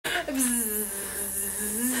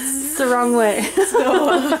the wrong way.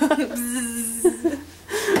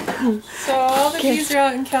 So all the bees are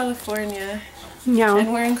out in California. Yeah.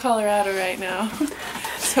 And we're in Colorado right now.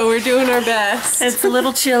 So we're doing our best. It's a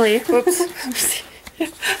little chilly. Whoops.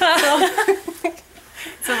 It's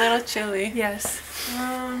a little chilly. Yes.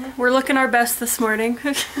 We're looking our best this morning.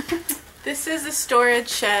 This is a storage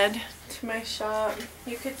shed to my shop.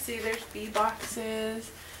 You could see there's bee boxes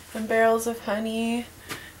and barrels of honey.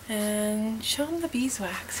 And show them the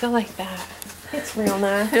beeswax. You'll like that. It's real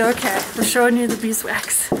nice. Okay, we're showing you the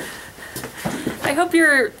beeswax. I hope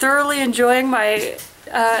you're thoroughly enjoying my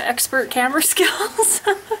expert camera skills.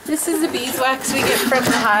 This is the beeswax we get from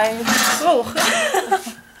the hive. Oh.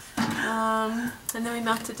 And then we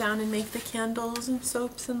melt it down and make the candles and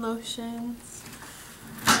soaps and lotions.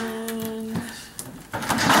 And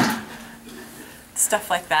stuff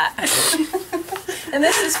like that. And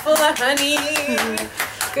this is full of honey.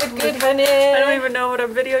 Good honey. I don't even know what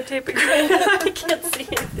I'm videotaping right now. I can't see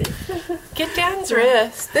anything. Get Dan's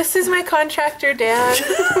wrist. This is my contractor, Dan.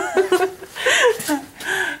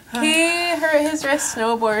 He hurt his wrist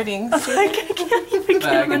snowboarding. I can't even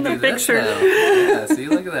get him in the picture. Yeah, see,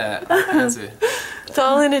 look at that. That's it. It's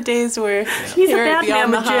all in a day's work. He's a Here at bad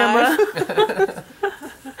Beyond the mamma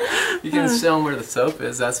You can show them where the soap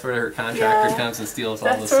is. That's where her contractor comes and steals all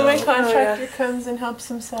the That's where soap. my contractor comes and helps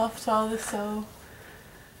himself to all the soap.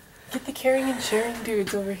 Get the caring and sharing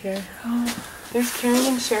dudes over here. Oh, there's caring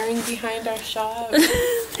and sharing behind our shop.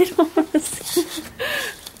 They don't want to see.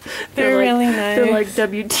 They're really nice. They're like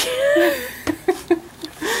WT.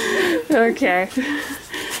 Okay.